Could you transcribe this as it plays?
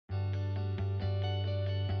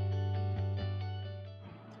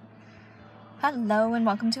Hello and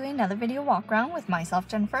welcome to another video walk around with myself,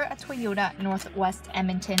 Jennifer, at Toyota Northwest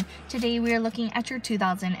Edmonton. Today we are looking at your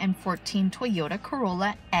 2014 Toyota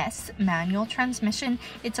Corolla S Manual transmission.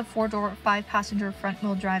 It's a 4-door, 5-passenger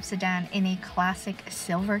front-wheel drive sedan in a classic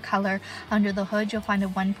silver color. Under the hood you'll find a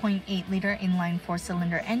 1.8-liter inline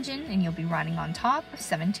 4-cylinder engine, and you'll be riding on top of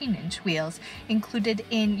 17-inch wheels. Included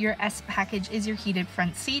in your S package is your heated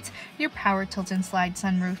front seats, your power tilt and slide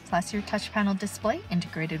sunroof, plus your touch panel display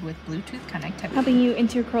integrated with Bluetooth connectivity. Helping you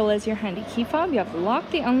into your Corolla is your handy key fob. You have the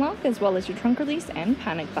lock, the unlock, as well as your trunk release and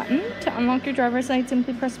panic button. To unlock your driver's side,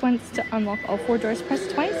 simply press once. To unlock all 4 doors,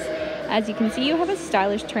 press twice. As you can see, you have a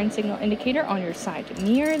stylish turn signal indicator on your side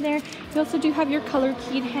mirror there. You also do have your color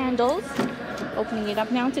keyed handles. Opening it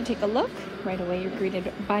up now to take a look. Right away you're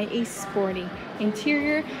greeted by a sporty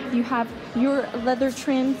interior. You have your leather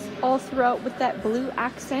trims all throughout with that blue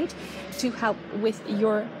accent to help with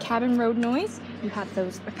your cabin road noise. You have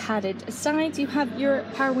those padded sides. You have your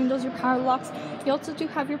power windows, your power locks. You also do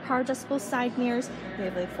have your power adjustable side mirrors. You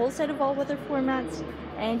have a full set of all-weather floor mats,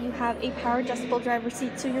 and you have a power adjustable driver's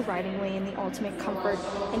seat, so you're riding away in the ultimate comfort.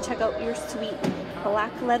 And check out your sweet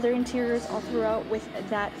black leather interiors all throughout with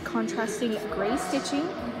that contrasting gray stitching,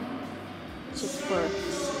 just for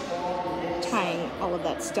tying all of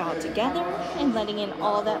that style together. And letting in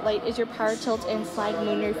all that light is your power tilt and slide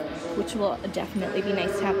moonroof, which will definitely be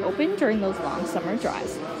nice to have open during those long summer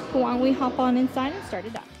drives. But why don't we hop on inside and start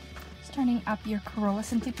it up. Starting up your Corolla,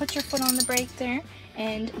 simply put your foot on the brake there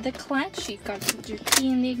and the clutch. You've got to put your key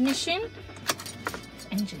in the ignition. This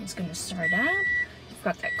engine is going to start up. You've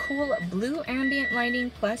got that cool blue ambient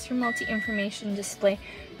lighting plus your multi-information display,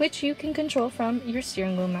 which you can control from your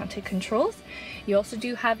steering wheel mounted controls. You also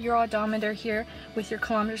do have your odometer here with your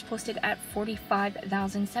kilometers posted at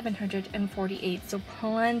 45,748, so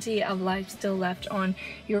plenty of life still left on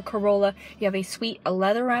your Corolla. You have a sweet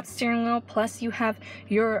leather wrapped steering wheel, plus you have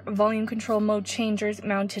your volume control mode changers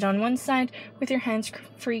mounted on one side with your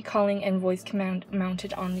hands-free calling and voice command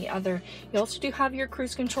mounted on the other. You also do have your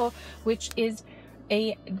cruise control, which is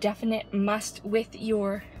a definite must with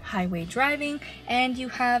your highway driving, and you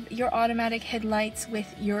have your automatic headlights with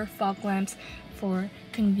your fog lamps for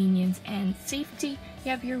convenience and safety.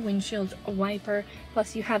 You have your windshield wiper,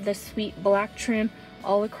 plus you have the sweet black trim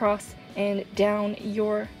all across and down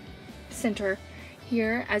your center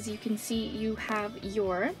here. As you can see, you have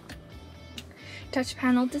your touch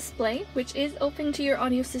panel display, which is open to your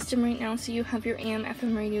audio system right now. So you have your AM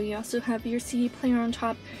FM radio, you also have your CD player on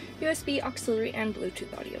top, USB auxiliary and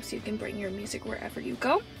Bluetooth audio, so you can bring your music wherever you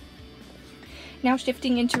go. Now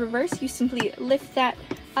shifting into reverse, you simply lift that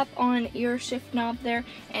up on your shift knob there,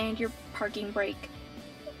 and your parking brake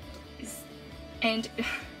and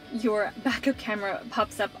your backup camera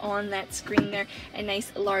pops up on that screen there. A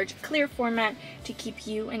nice large clear format to keep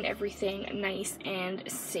you and everything nice and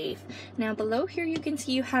safe. Now below here you can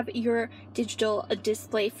see you have your digital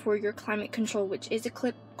display for your climate control, which is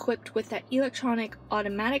equipped with that electronic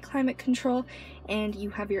automatic climate control, and you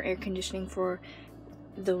have your air conditioning for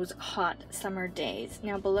those hot summer days.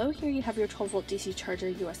 Now below here you have your 12-volt DC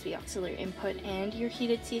charger, USB auxiliary input, and your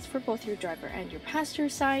heated seats for both your driver and your passenger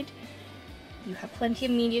side. You have plenty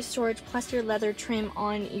of media storage plus your leather trim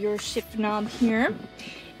on your shift knob here.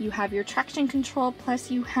 You have your traction control,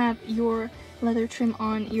 plus you have your leather trim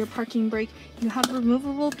on your parking brake. You have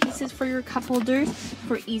removable pieces for your cup holders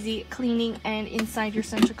for easy cleaning, and inside your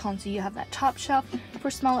center console you have that top shelf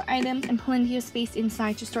for smaller items and plenty of space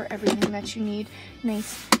inside to store everything that you need.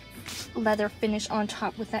 Nice leather finish on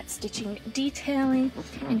top with that stitching detailing.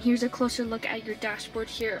 And here's a closer look at your dashboard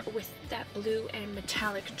here with that blue and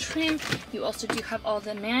metallic trim. You also do have all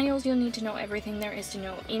the manuals you'll need to know everything there is to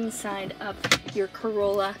know inside of your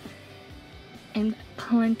Corolla, and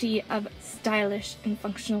plenty of stylish and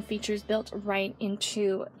functional features built right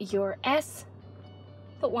into your S.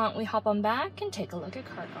 But why don't we hop on back and take a look at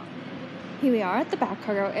cargo. Here we are at the back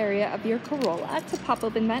cargo area of your Corolla. To pop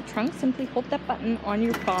open that trunk, simply hold that button on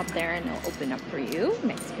your fob there and it'll open up for you.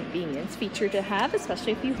 Nice convenience feature to have,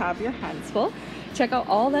 especially if you have your hands full. Check out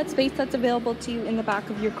all that space that's available to you in the back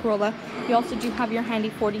of your Corolla. You also do have your handy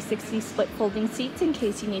 40/60 split folding seats in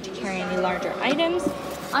case you need to carry any larger items.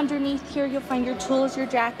 Underneath here you'll find your tools, your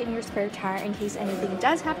jack, and your spare tire in case anything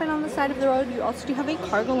does happen on the side of the road. You also do have a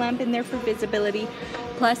cargo lamp in there for visibility,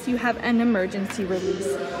 plus you have an emergency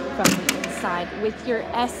release from the inside. With your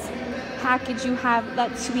S package you have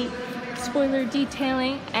that sweet spoiler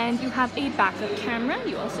detailing, and you have a backup camera.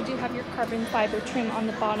 You also do have your carbon fiber trim on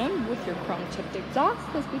the bottom with your chrome tipped exhaust,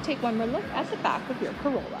 as we take one more look at the back of your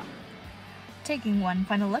Corolla. taking one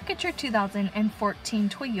final look at your 2014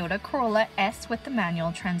 Toyota Corolla S with the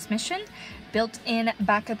manual transmission. Built-in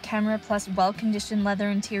backup camera plus well-conditioned leather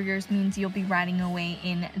interiors means you'll be riding away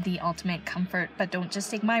in the ultimate comfort. But don't just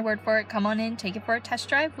take my word for it. Come on in, take it for a test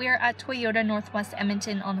drive. We are at Toyota Northwest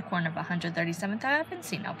Edmonton on the corner of 137th Ave and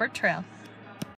St. Albert Trail.